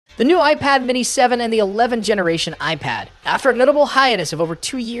The new iPad mini 7 and the 11th generation iPad. After a notable hiatus of over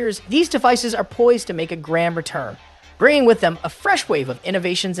 2 years, these devices are poised to make a grand return, bringing with them a fresh wave of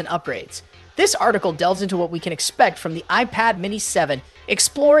innovations and upgrades. This article delves into what we can expect from the iPad mini 7,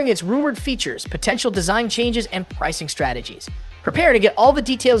 exploring its rumored features, potential design changes, and pricing strategies. Prepare to get all the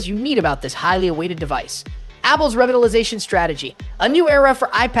details you need about this highly awaited device. Apple's revitalization strategy. A new era for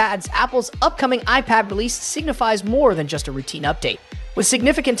iPads, Apple's upcoming iPad release signifies more than just a routine update. With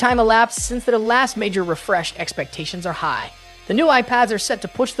significant time elapsed since their last major refresh, expectations are high. The new iPads are set to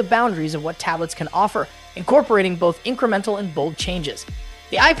push the boundaries of what tablets can offer, incorporating both incremental and bold changes.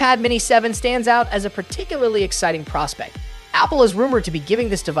 The iPad mini 7 stands out as a particularly exciting prospect. Apple is rumored to be giving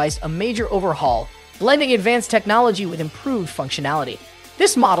this device a major overhaul, blending advanced technology with improved functionality.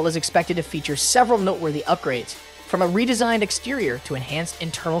 This model is expected to feature several noteworthy upgrades, from a redesigned exterior to enhanced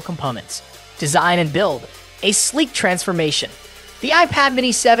internal components. Design and build. A sleek transformation. The iPad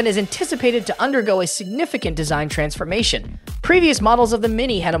mini 7 is anticipated to undergo a significant design transformation. Previous models of the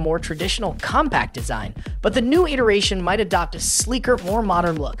Mini had a more traditional, compact design, but the new iteration might adopt a sleeker, more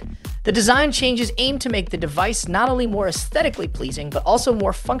modern look. The design changes aim to make the device not only more aesthetically pleasing, but also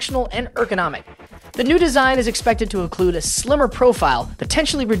more functional and ergonomic. The new design is expected to include a slimmer profile,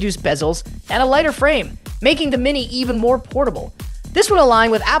 potentially reduced bezels, and a lighter frame, making the Mini even more portable. This would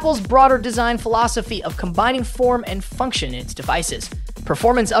align with Apple's broader design philosophy of combining form and function in its devices.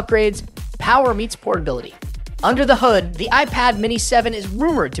 Performance upgrades, power meets portability. Under the hood, the iPad mini 7 is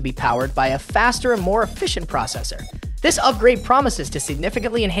rumored to be powered by a faster and more efficient processor. This upgrade promises to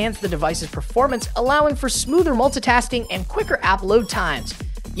significantly enhance the device's performance, allowing for smoother multitasking and quicker app load times.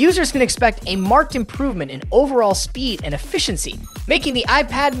 Users can expect a marked improvement in overall speed and efficiency, making the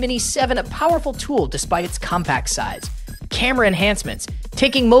iPad mini 7 a powerful tool despite its compact size. Camera enhancements,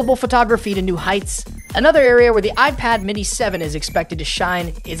 taking mobile photography to new heights. Another area where the iPad mini 7 is expected to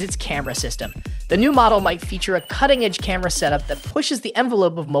shine is its camera system. The new model might feature a cutting-edge camera setup that pushes the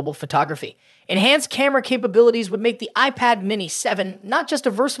envelope of mobile photography. Enhanced camera capabilities would make the iPad mini 7 not just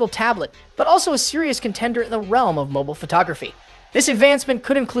a versatile tablet, but also a serious contender in the realm of mobile photography. This advancement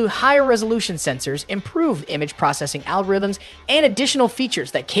could include higher resolution sensors, improved image processing algorithms, and additional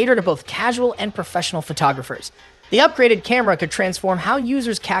features that cater to both casual and professional photographers. The upgraded camera could transform how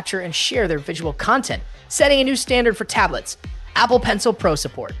users capture and share their visual content, setting a new standard for tablets. Apple Pencil Pro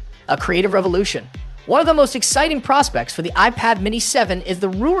support. A creative revolution. One of the most exciting prospects for the iPad mini 7 is the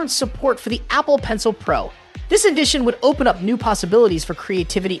rumored support for the Apple Pencil Pro. This addition would open up new possibilities for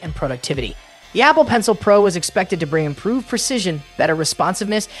creativity and productivity. The Apple Pencil Pro is expected to bring improved precision, better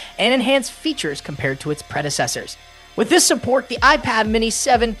responsiveness, and enhanced features compared to its predecessors. With this support, the iPad mini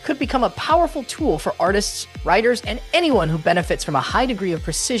 7 could become a powerful tool for artists, writers, and anyone who benefits from a high degree of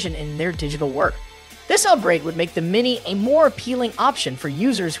precision in their digital work. This upgrade would make the Mini a more appealing option for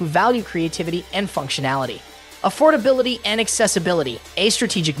users who value creativity and functionality. Affordability and accessibility, a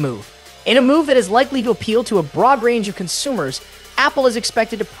strategic move. In a move that is likely to appeal to a broad range of consumers, Apple is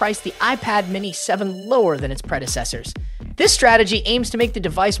expected to price the iPad mini 7 lower than its predecessors. This strategy aims to make the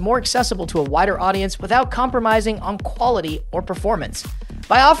device more accessible to a wider audience without compromising on quality or performance.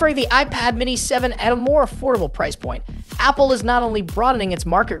 By offering the iPad mini 7 at a more affordable price point, Apple is not only broadening its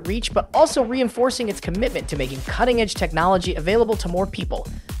market reach, but also reinforcing its commitment to making cutting-edge technology available to more people.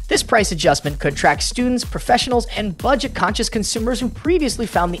 This price adjustment could attract students, professionals, and budget-conscious consumers who previously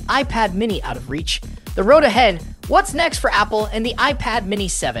found the iPad mini out of reach. The road ahead. What's next for Apple and the iPad mini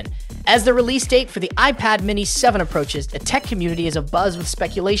 7? As the release date for the iPad mini 7 approaches, the tech community is abuzz with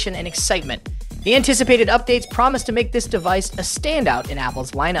speculation and excitement. The anticipated updates promise to make this device a standout in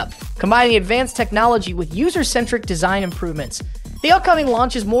Apple's lineup, combining advanced technology with user-centric design improvements. The upcoming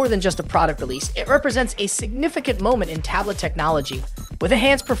launch is more than just a product release. It represents a significant moment in tablet technology. With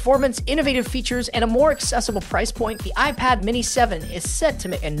enhanced performance, innovative features, and a more accessible price point, the iPad mini 7 is set to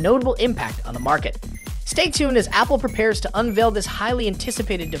make a notable impact on the market. Stay tuned as Apple prepares to unveil this highly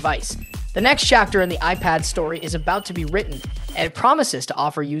anticipated device. The next chapter in the iPad story is about to be written, and it promises to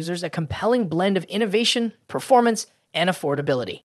offer users a compelling blend of innovation, performance, and affordability.